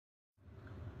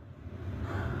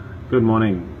Good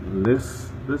morning.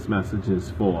 This message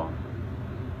is for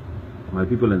my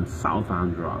people in South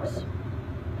Andros.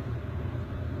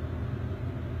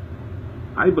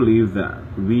 I believe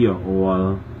that we are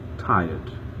all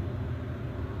tired.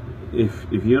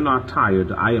 If you're not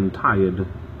tired, I am tired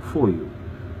for you,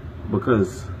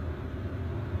 because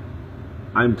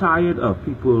I'm tired of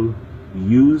people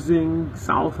using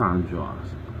South Andros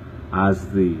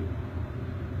as the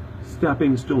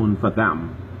stepping stone for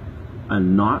them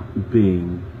and not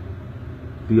being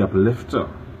the uplifter,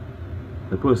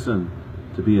 the person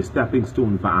to be a stepping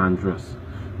stone for Andros.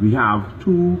 We have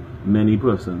too many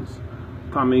persons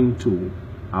coming to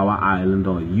our island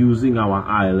or using our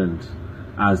island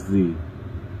as the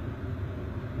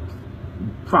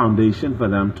foundation for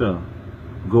them to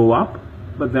go up,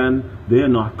 but then they're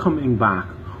not coming back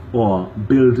or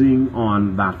building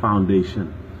on that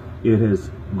foundation. It has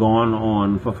gone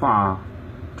on for far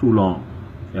too long.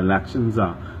 Elections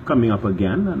are coming up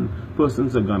again, and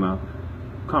persons are gonna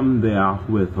come there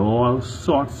with all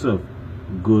sorts of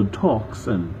good talks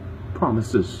and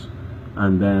promises,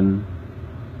 and then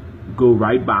go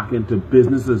right back into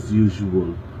business as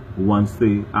usual once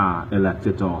they are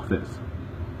elected to office.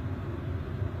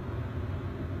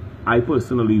 I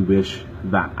personally wish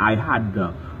that I had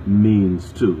the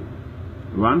means to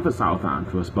run for South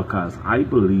Andros, because I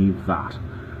believe that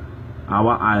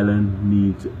our island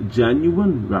needs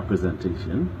genuine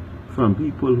representation from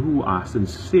people who are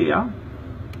sincere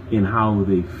in how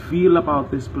they feel about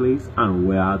this place and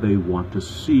where they want to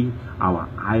see our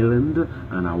island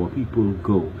and our people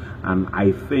go. And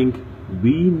I think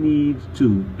we need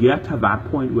to get to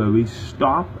that point where we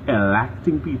stop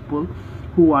electing people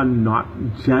who are not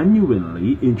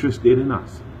genuinely interested in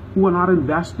us, who are not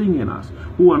investing in us,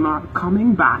 who are not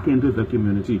coming back into the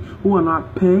community, who are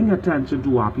not paying attention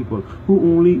to our people, who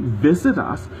only visit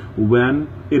us when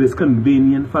it is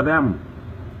convenient for them.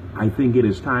 I think it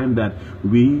is time that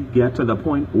we get to the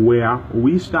point where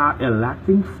we start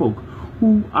electing folk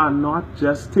who are not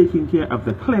just taking care of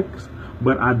the cliques,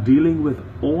 but are dealing with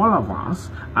all of us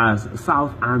as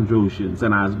South Androsians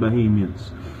and as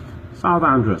Bahamians. South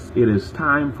Andros, it is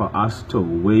time for us to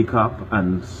wake up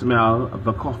and smell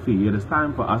the coffee. It is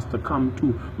time for us to come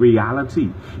to reality.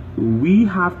 We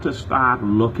have to start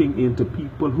looking into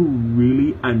people who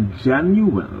really and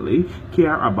genuinely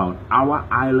care about our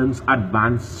island's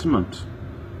advancement.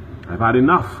 I've had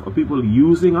enough of people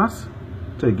using us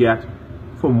to get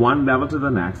from one level to the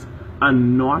next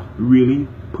and not really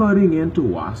putting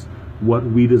into us what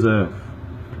we deserve.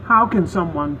 How can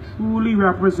someone truly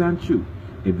represent you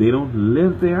if they don't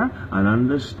live there and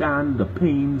understand the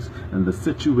pains and the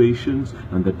situations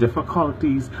and the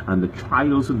difficulties and the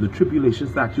trials and the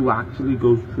tribulations that you actually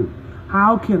go through?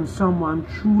 How can someone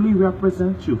truly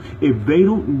represent you if they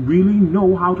don't really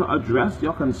know how to address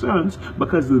your concerns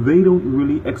because they don't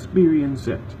really experience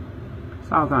it?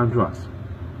 South Andros,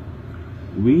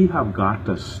 we have got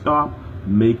to stop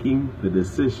making the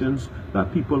decisions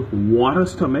that people want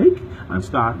us to make and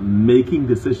start making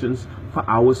decisions for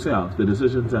ourselves, the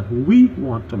decisions that we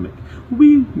want to make.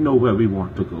 We know where we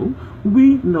want to go.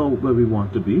 We know where we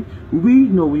want to be. We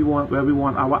know where we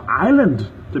want our island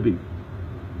to be.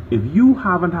 If you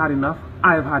haven't had enough,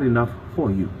 I have had enough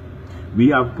for you. We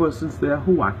have persons there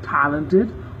who are talented,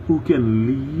 who can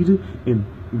lead in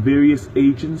various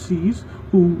agencies,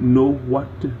 who know what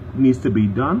needs to be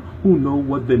done, who know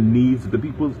what the needs of the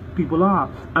people are.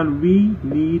 And we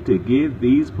need to give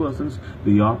these persons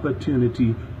the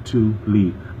opportunity to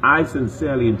lead. I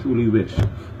sincerely and truly wish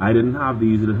I didn't have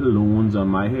these little loans on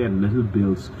my head, little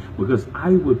bills, because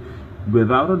I would,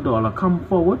 without a dollar, come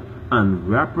forward and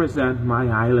represent my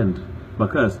island,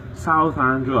 because South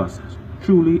Andros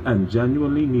truly and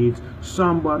genuinely needs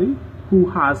somebody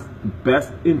who has the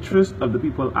best interest of the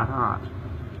people at heart.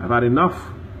 I've had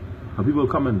enough of people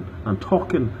coming and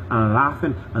talking and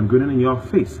laughing and grinning in your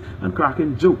face and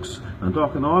cracking jokes and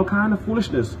talking all kind of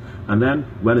foolishness, and then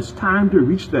when it's time to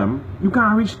reach them, you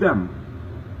can't reach them.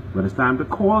 When it's time to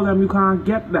call them, you can't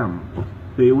get them.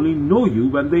 They only know you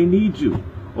when they need you.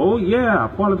 Oh yeah,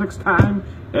 politics time.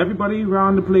 Everybody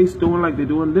around the place doing like they're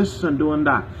doing this and doing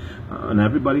that, and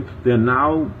everybody, they're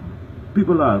now,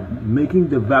 people are making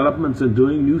developments and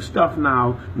doing new stuff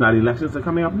now. Now the elections are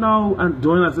coming up. No, and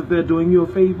doing as if they're doing you a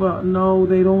favor. No,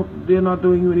 they don't. They're not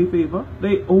doing you any favor.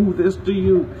 They owe this to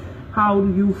you. How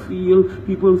do you feel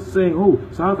people saying, oh,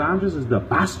 South Andros is the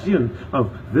bastion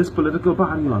of this political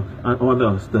party, or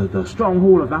the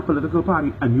stronghold of that political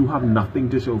party, and you have nothing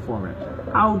to show for it?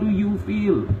 How do you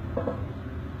feel?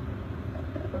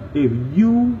 If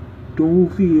you don't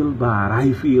feel bad,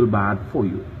 I feel bad for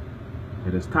you.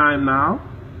 It is time now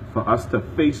for us to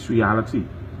face reality.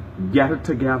 get it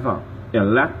together.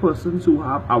 Elect persons who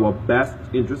have our best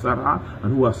interests at heart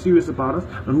and who are serious about us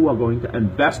and who are going to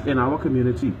invest in our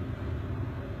community.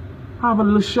 Have a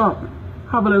little shop,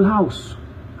 have a little house,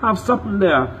 have something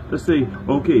there to say,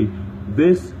 okay,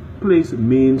 this place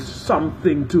means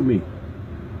something to me.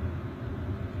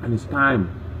 And it's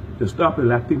time to stop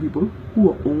electing people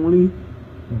who are only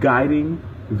guiding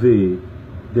the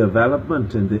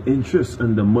development and the interests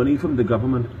and the money from the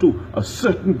government to a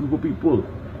certain group of people.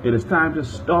 It is time to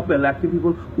stop electing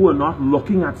people who are not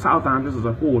looking at South Andros as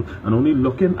a whole and only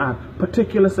looking at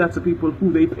particular sets of people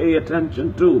who they pay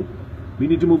attention to. We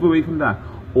need to move away from that.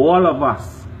 All of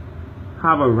us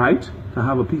have a right to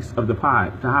have a piece of the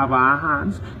pie, to have our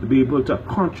hands, to be able to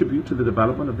contribute to the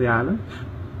development of the island.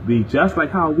 We, just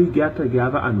like how we get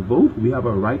together and vote, we have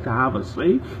a right to have a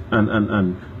say,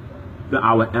 and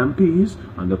our MPs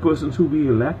and the persons who we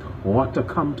elect ought to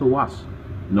come to us,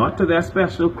 not to their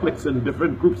special cliques and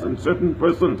different groups and certain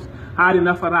persons. Had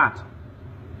enough of that.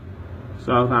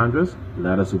 South Andros,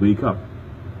 let us wake up.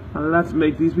 And let's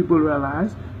make these people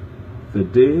realize the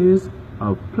days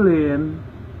of playing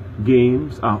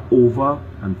games are over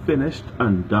and finished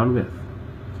and done with.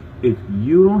 If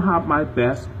you don't have my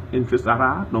best interest at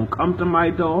heart, don't come to my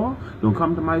door, don't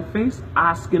come to my face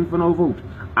asking for no vote.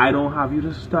 I don't have you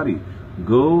to study.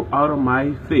 Go out of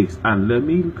my face and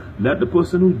let the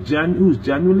person who's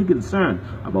genuinely concerned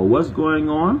about what's going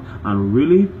on and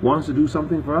really wants to do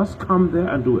something for us, come there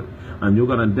and do it. And you're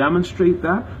going to demonstrate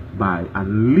that by at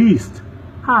least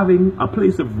having a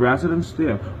place of residence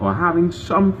there, or having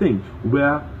something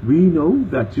where we know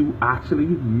that you actually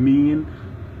mean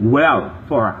well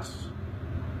for us.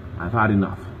 I've had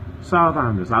enough. South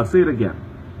Andros, I'll say it again.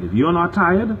 If you're not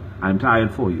tired, I'm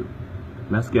tired for you.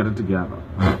 Let's get it together.